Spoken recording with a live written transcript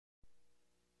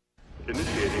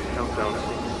Initiating countdown.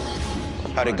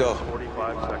 How'd it go?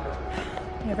 45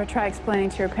 seconds. You ever try explaining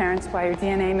to your parents why your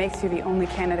DNA makes you the only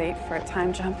candidate for a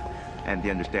time jump? And they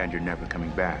understand you're never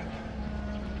coming back.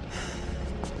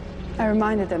 I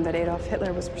reminded them that Adolf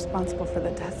Hitler was responsible for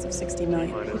the deaths of 60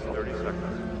 million Minus people. 30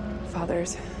 seconds.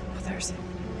 Fathers, mothers,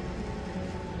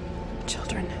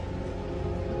 children.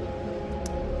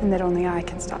 And that only I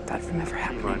can stop that from ever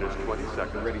happening. Minus 20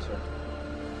 seconds. Ready, sir.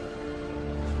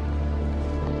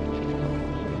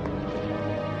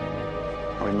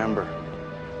 Remember,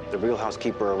 the real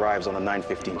housekeeper arrives on the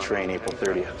 9:15 train, April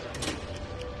 30th.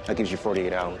 That gives you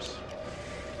 48 hours.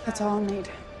 That's all I'll need.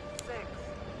 6,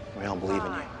 We don't believe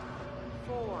in you.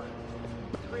 4,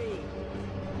 3,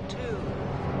 2,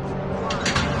 1.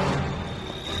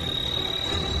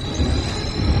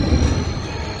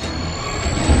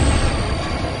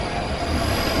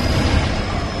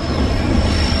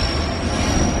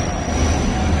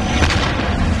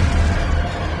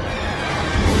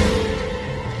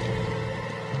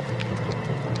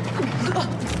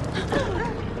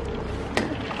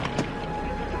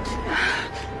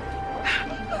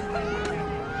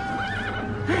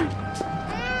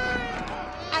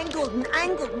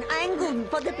 Nguồn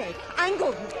for the baby.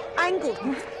 Nguồn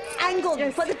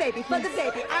Yes. for the baby. Nguồn.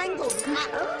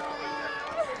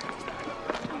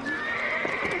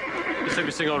 Is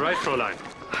everything all right, Fräulein?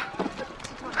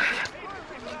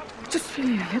 Just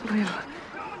feeling a little ill.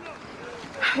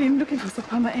 I'm looking for the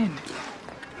Palmer Inn.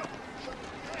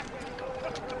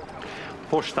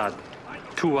 Vorstadt,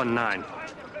 219.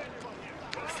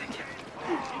 Thank you.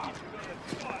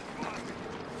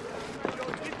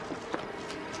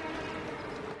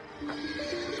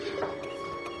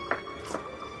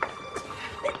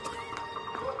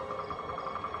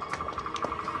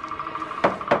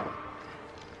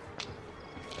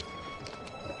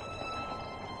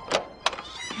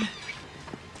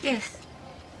 Yes.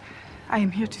 I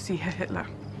am here to see Herr Hitler.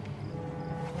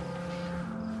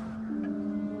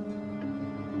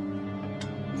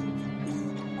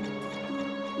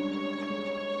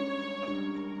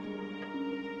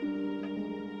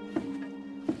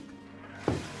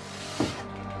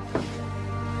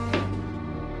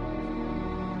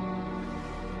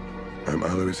 I'm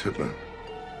Alois Hitler.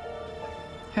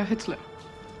 Herr Hitler,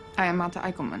 I am Martha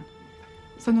Eichelmann,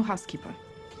 the new housekeeper.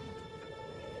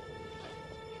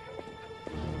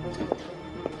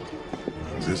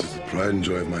 This is the pride and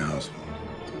joy of my household.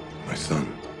 My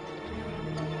son,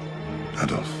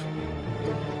 Adolf.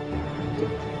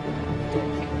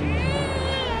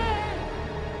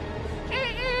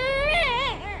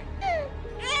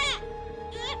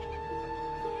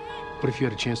 What if you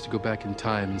had a chance to go back in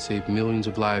time and save millions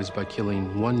of lives by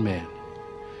killing one man?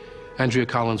 Andrea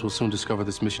Collins will soon discover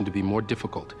this mission to be more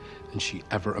difficult than she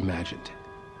ever imagined,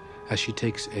 as she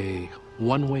takes a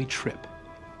one-way trip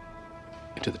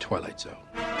into the Twilight Zone.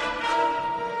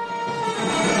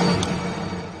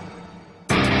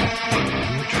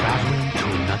 You're traveling to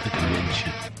another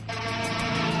dimension. A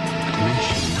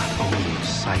dimension not only of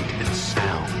sight and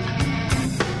sound,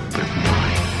 but of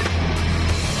mind.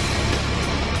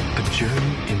 A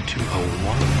journey into a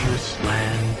wondrous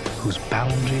land whose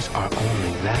boundaries are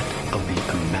only that of the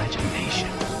imagination.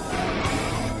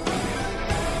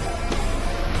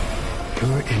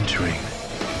 You're entering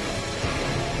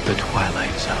the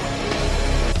Twilight Zone.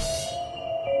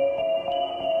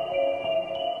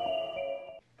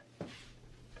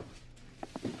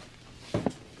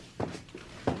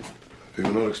 We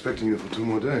were not expecting you for 2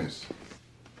 more days.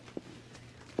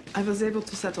 I was able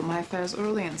to settle my affairs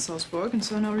early in Salzburg, and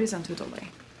so no reason to delay.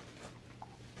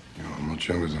 You're much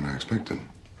younger than I expected.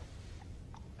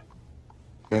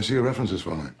 May I see your references,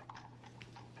 Fräulein?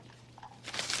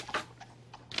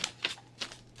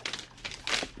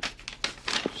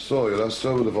 So, you last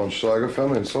served with the von Steiger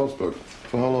family in Salzburg.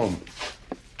 For how long?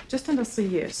 Just under 3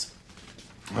 years.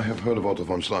 I have heard of Otto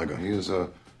von Steiger. He is a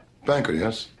banker,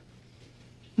 yes?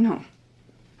 No.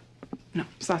 No,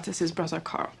 that is his brother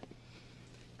Karl.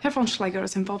 Herr von Steiger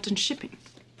is involved in shipping.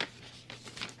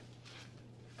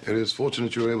 It is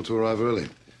fortunate you were able to arrive early.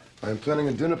 I am planning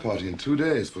a dinner party in 2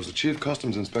 days for the chief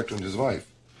customs inspector and his wife.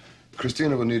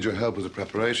 Kristina will need your help with the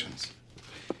preparations.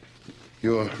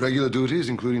 Your regular duties,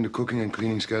 including the cooking and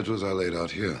cleaning schedules, are laid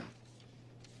out here.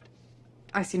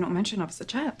 I see no mention of the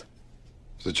child.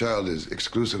 The child is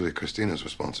exclusively Kristina's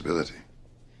responsibility.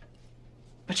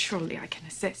 But surely I can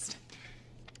assist.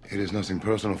 It is nothing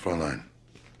personal, Fräulein.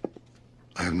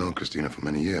 I have known Kristina for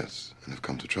many years and have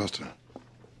come to trust her.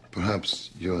 Perhaps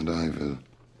you and I will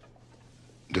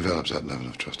develop that level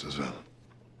of trust as well.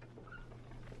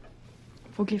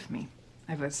 Forgive me.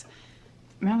 I was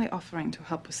merely offering to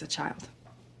help with the child.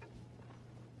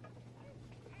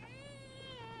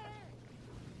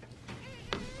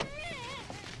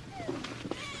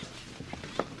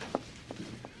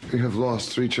 We have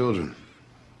lost 3 children.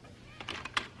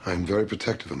 I am very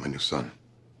protective of my new son.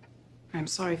 I'm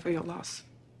sorry for your loss.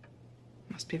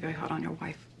 Must be very hard on your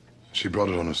wife. She brought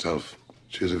it on herself.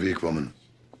 She is a weak woman,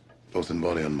 both in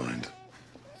body and mind.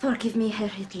 Forgive me, Herr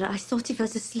Hitler. I thought he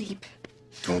was asleep.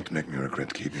 Don't make me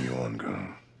regret keeping you on, girl.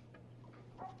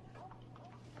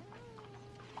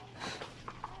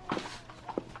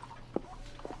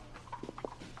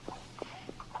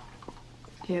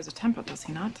 He has a temper, does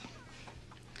he not?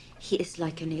 He is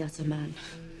like any other man.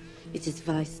 It is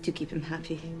wise to keep him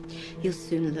happy. You'll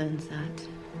soon learn that.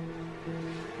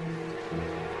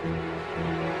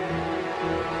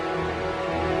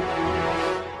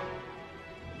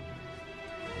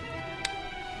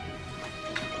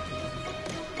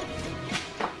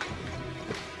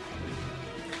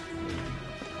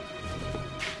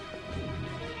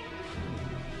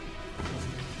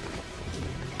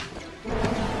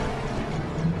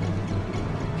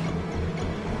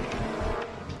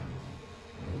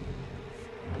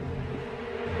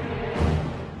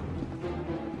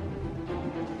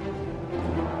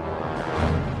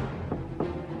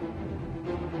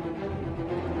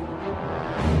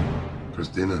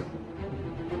 Kristina.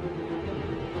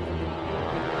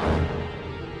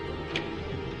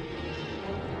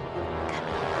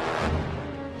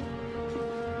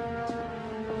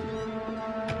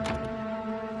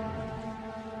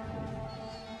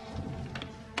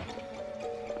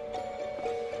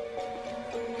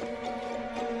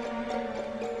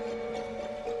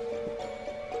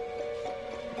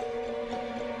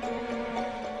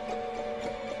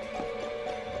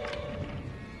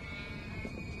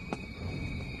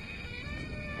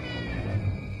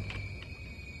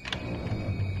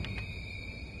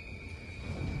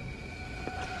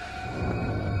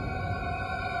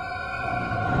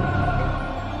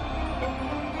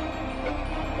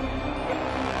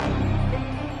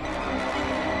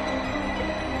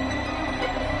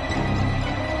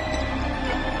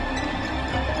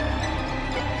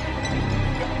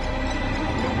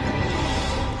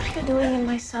 Doing in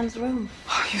my son's room?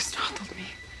 Oh, you startled me.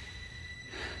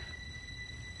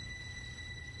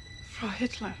 Frau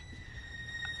Hitler,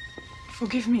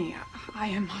 forgive me. I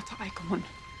am Martha Eichhorn,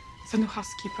 the new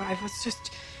housekeeper. I was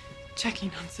just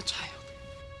checking on the child.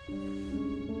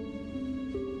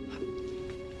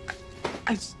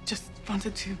 I just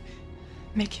wanted to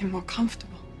make him more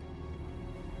comfortable.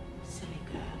 Silly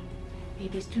girl.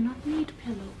 Babies do not need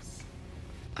pillows.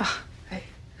 Ah, I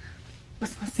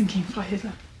was not thinking, Frau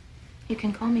Hitler. You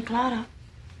can call me Klara.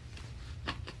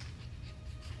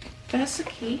 There's the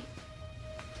key.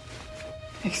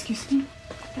 Excuse me?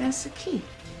 There's the key.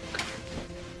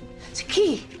 The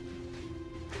key.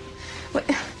 Wait.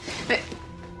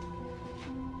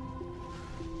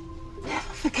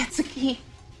 Never forget the key.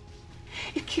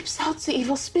 It keeps out the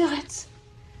evil spirits.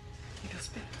 Evil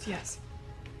spirits, yes.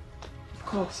 Of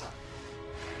course.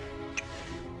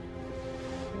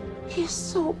 He is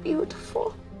so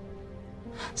beautiful.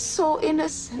 So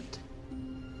innocent.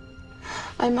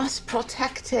 I must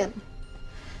protect him.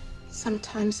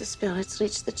 Sometimes the spirits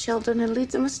reach the children and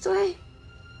lead them astray.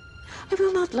 I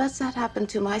will not let that happen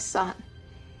to my son.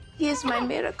 He is my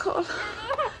miracle.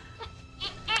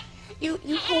 You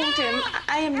hold him.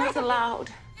 I am not allowed.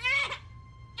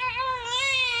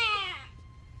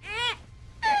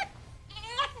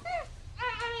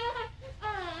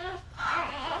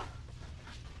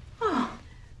 Oh,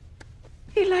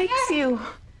 he likes you.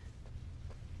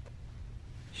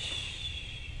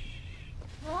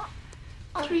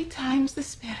 3 times the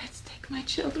spirits take my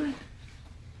children.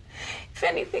 If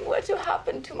anything were to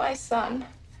happen to my son,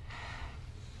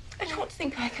 I don't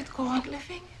think I could go on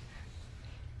living.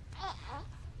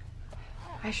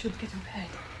 I should get in bed.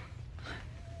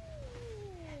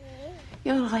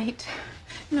 You're right.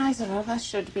 Neither of us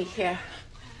should be here.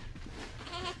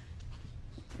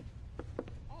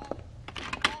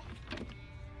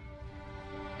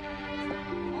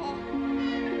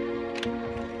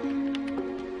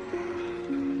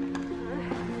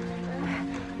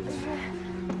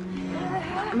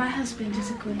 My husband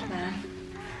is a good man,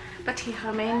 but he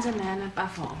remains a man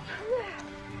above all.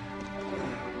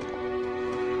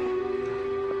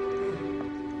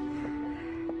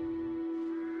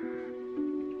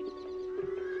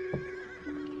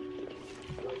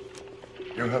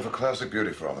 You have a classic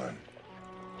beauty, Fräulein.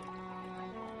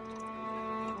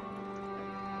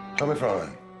 Tell me,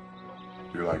 Fräulein,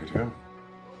 do you like it here?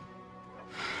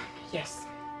 Yes.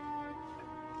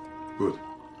 Good.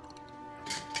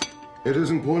 It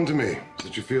is important to me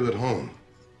that you feel at home.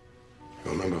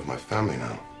 You're a member of my family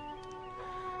now.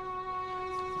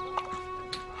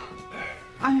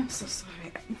 I am so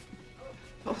sorry.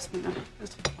 That was me a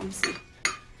little clumsy.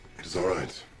 It's all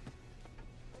right.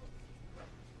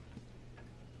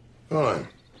 Fräulein,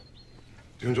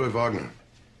 do you enjoy Wagner?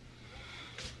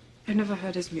 I've never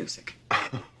heard his music.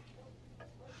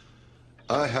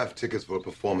 I have tickets for a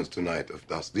performance tonight of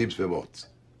Das Liebesverbot,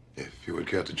 if you would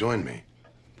care to join me.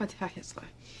 But Herr Hitler,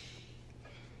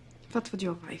 what would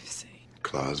your wife say?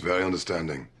 Klara is very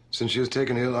understanding. Since she has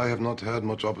taken ill, I have not had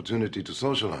much opportunity to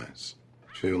socialize.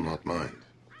 She will not mind.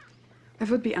 I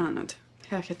would be honored,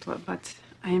 Herr Hitler, but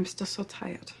I am still so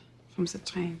tired from the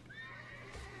train.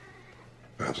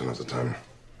 Perhaps another time.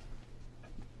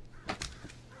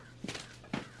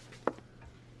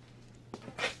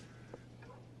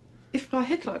 If Frau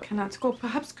Hitler cannot go,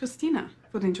 perhaps Kristina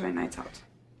would enjoy a night out.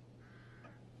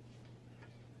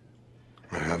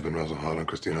 I have been rather hard on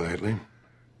Kristina lately.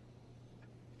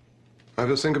 I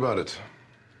will think about it.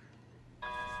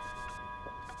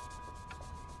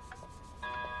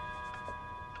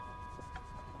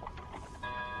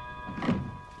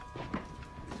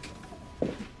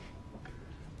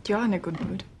 You're in a good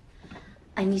mood.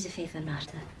 I need a favor,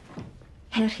 Martha.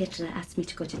 Herr Hitler asked me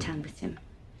to go to town with him.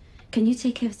 Can you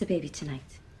take care of the baby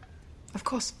tonight? Of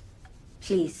course.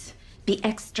 Please, be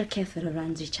extra careful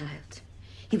around the child.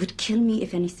 He would kill me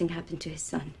if anything happened to his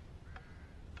son.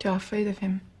 You're afraid of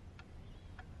him.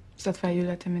 Is that why you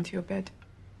let him into your bed?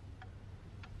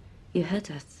 You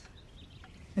heard us.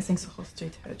 I think the whole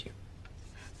street heard you.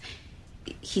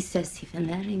 He says he will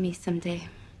marry me someday.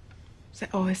 They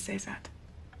always say that.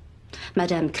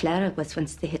 Madame Klara was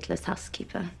once the Hitler's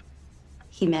housekeeper.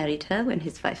 He married her when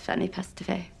his wife Fanny passed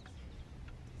away.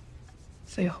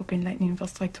 So you're hoping lightning will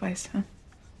strike twice, huh?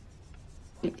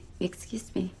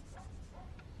 Excuse me.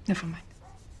 Never mind.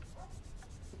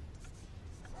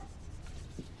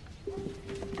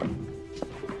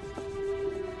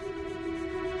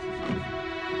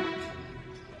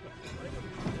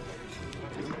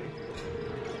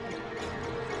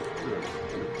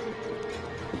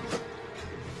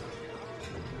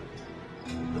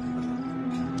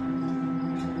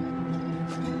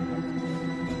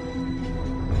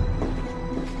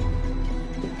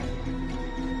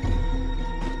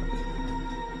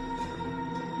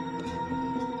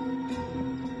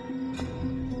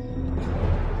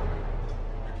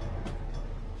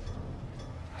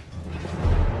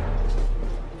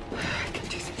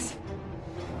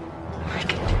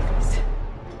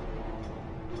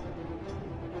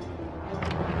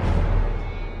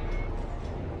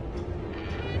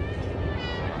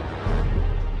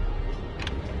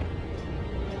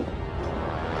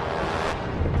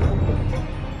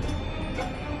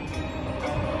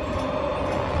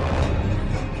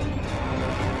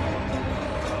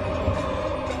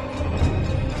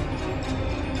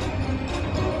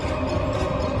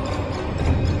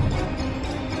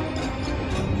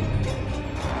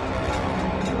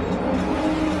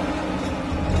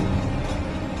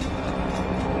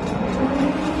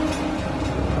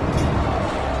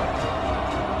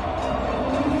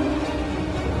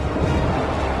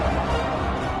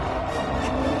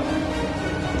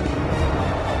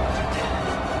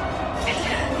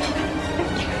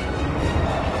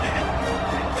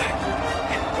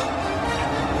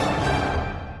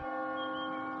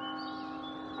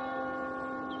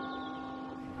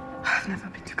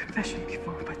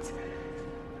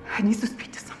 I need to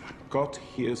speak to someone. God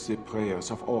hears the prayers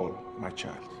of all, my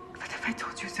child. But if I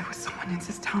told you there was someone in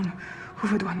this town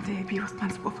who would one day be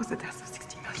responsible for the deaths of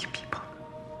 60 million people?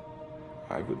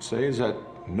 I would say that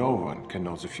no one can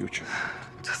know the future.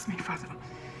 Trust me, Father.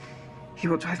 He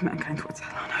will drive mankind towards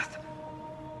hell on earth.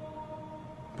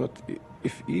 But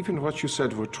if even what you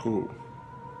said were true,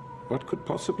 what could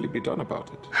possibly be done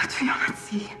about it? Do you not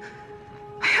see?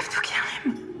 I have to kill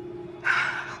him.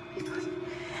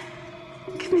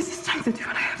 Give me the strength to do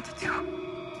what I have to do.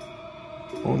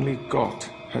 Only God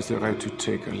has the right to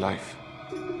take a life.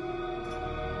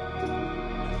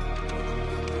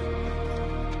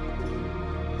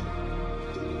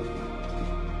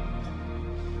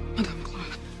 Madame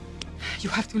Clara, you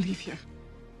have to leave here.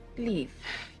 Leave?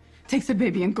 Take the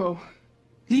baby and go.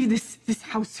 Leave this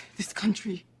house, this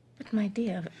country. But my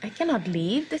dear, I cannot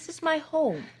leave. This is my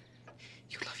home.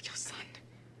 You love your son,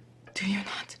 do you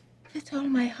not? With all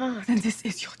my heart. Then this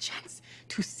is your chance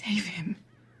to save him.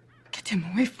 Get him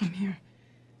away from here.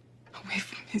 Away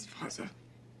from his father.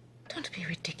 Don't be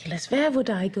ridiculous. Where would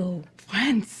I go?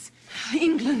 France,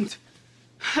 England,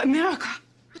 America.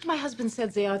 But my husband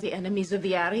said they are the enemies of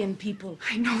the Aryan people.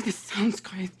 I know this sounds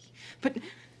crazy, but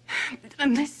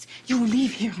unless you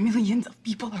leave here, millions of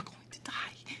people are going to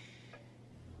die.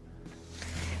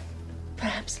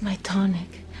 Perhaps my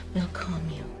tonic will calm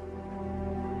you.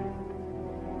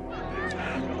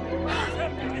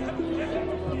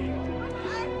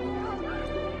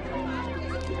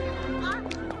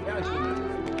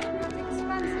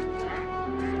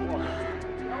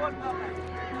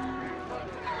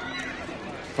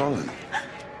 Colin.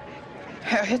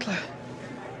 Herr Hitler.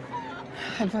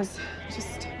 I was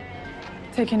just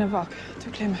taking a walk to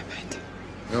clear my mind.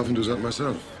 I often do that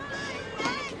myself.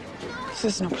 This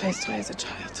is no place to raise a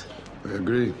child. I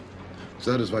agree.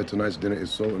 That is why tonight's dinner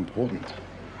is so important.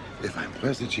 If I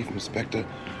impress the chief inspector,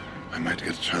 I might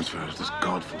get a transfer out of this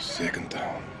godforsaken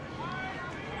town.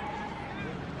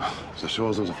 The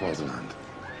shores of the fatherland.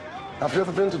 Have you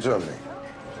ever been to Germany?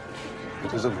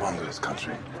 It is a wondrous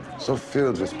country, so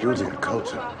filled with beauty and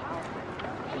culture.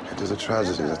 It is a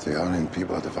tragedy that the Aryan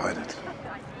people are divided.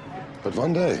 But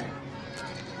one day,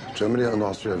 Germany and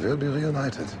Austria will be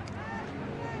reunited.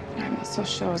 I'm not so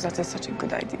sure that is such a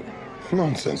good idea.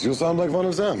 Nonsense, you sound like one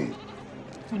of them.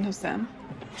 One of them?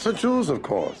 The Jews, of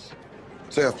course.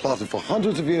 They have plotted for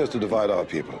hundreds of years to divide our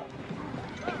people.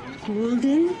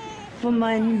 Golden for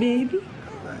my baby?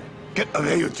 Get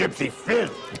away, you gypsy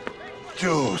filth!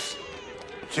 Jews!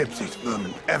 Gypsies,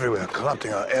 vermin everywhere,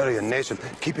 corrupting our Aryan nation,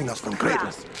 keeping us from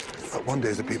greatness. But one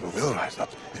day the people will rise up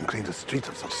and clean the streets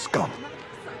of such scum.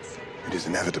 It is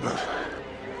inevitable.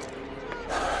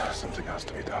 Something has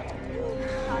to be done.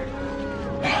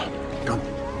 Come.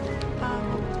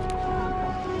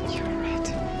 You're right.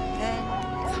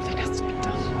 Something has to be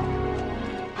done.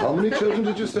 How many children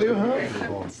did you say you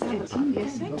have? 10,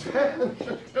 yes.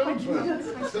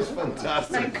 This is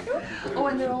fantastic. Oh,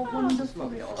 and they're all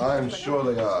wonderful. I'm sure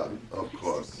they are, of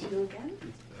course.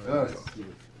 Yes.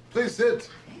 Please sit.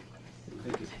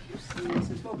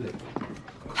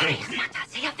 Hurry, Martha,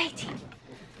 say you're waiting.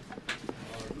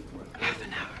 Half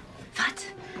an hour. What?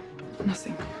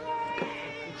 Nothing.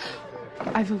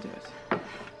 I will do it.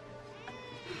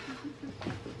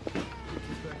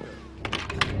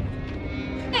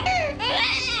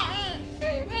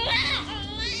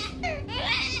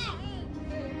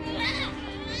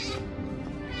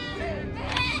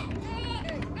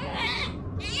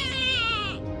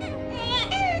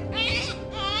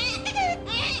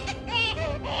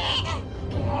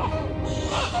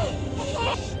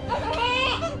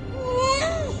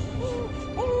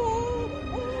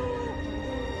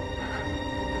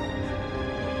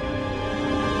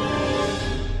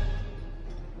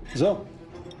 So,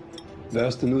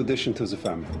 there's the new addition to the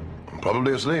family.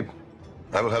 Probably asleep.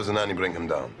 I will have the nanny bring him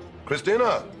down.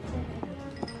 Kristina!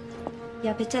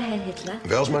 Ja, bitte, Herr Hitler.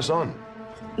 Where's my son?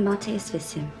 Martha is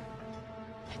with him.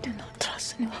 I do not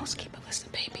trust the new housekeeper with the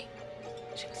baby.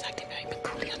 She was acting very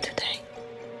peculiar today.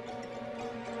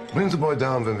 Bring the boy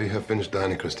down when we have finished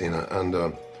dining, Kristina, and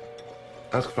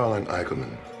ask Fräulein Heigl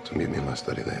to meet me in my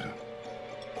study later.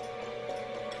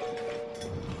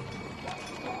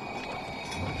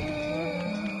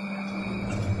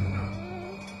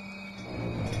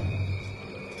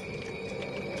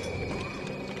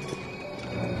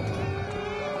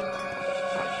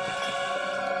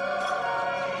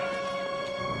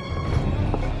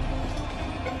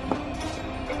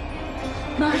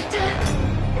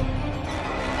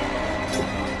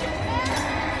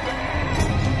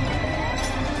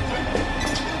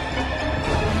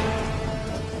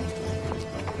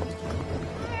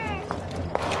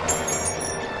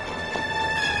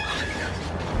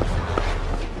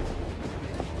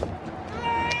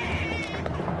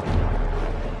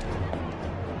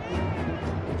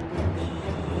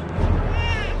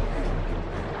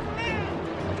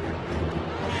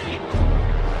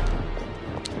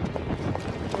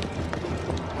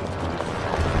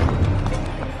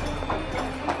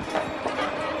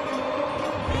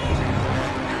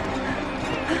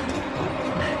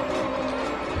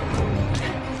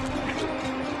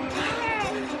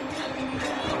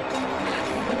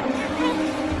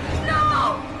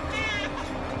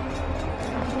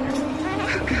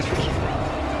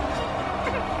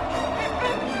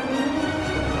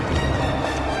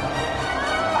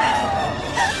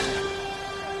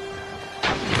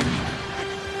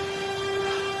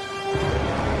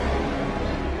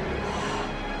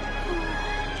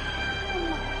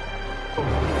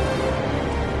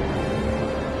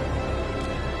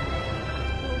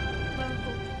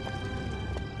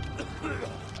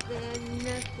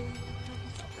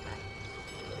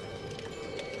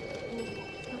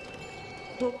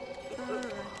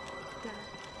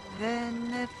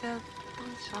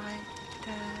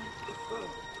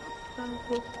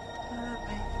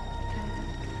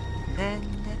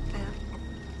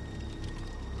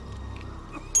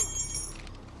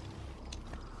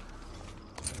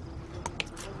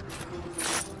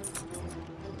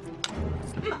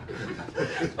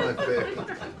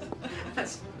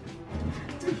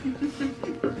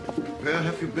 Where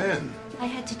have you been? I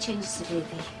had to change the baby.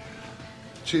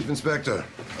 Chief Inspector,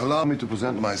 allow me to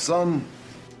present my son,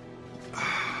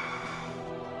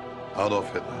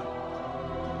 Adolf Hitler.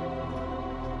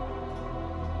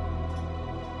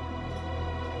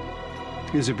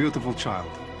 He's a beautiful child.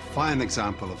 Fine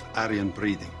example of Aryan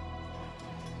breeding.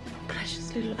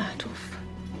 Precious little Adolf.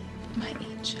 My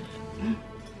angel.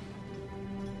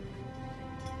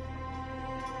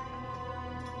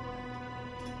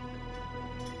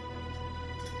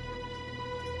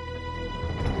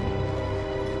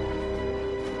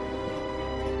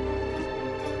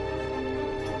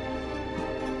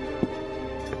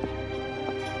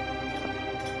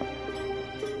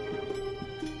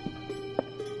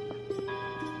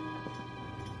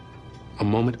 A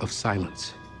moment of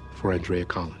silence for Andrea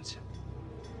Collins.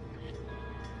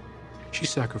 She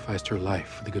sacrificed her life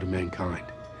for the good of mankind,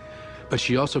 but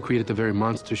she also created the very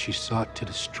monster she sought to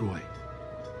destroy.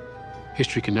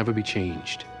 History can never be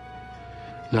changed,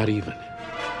 not even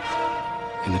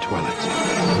in the Twilight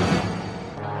Zone.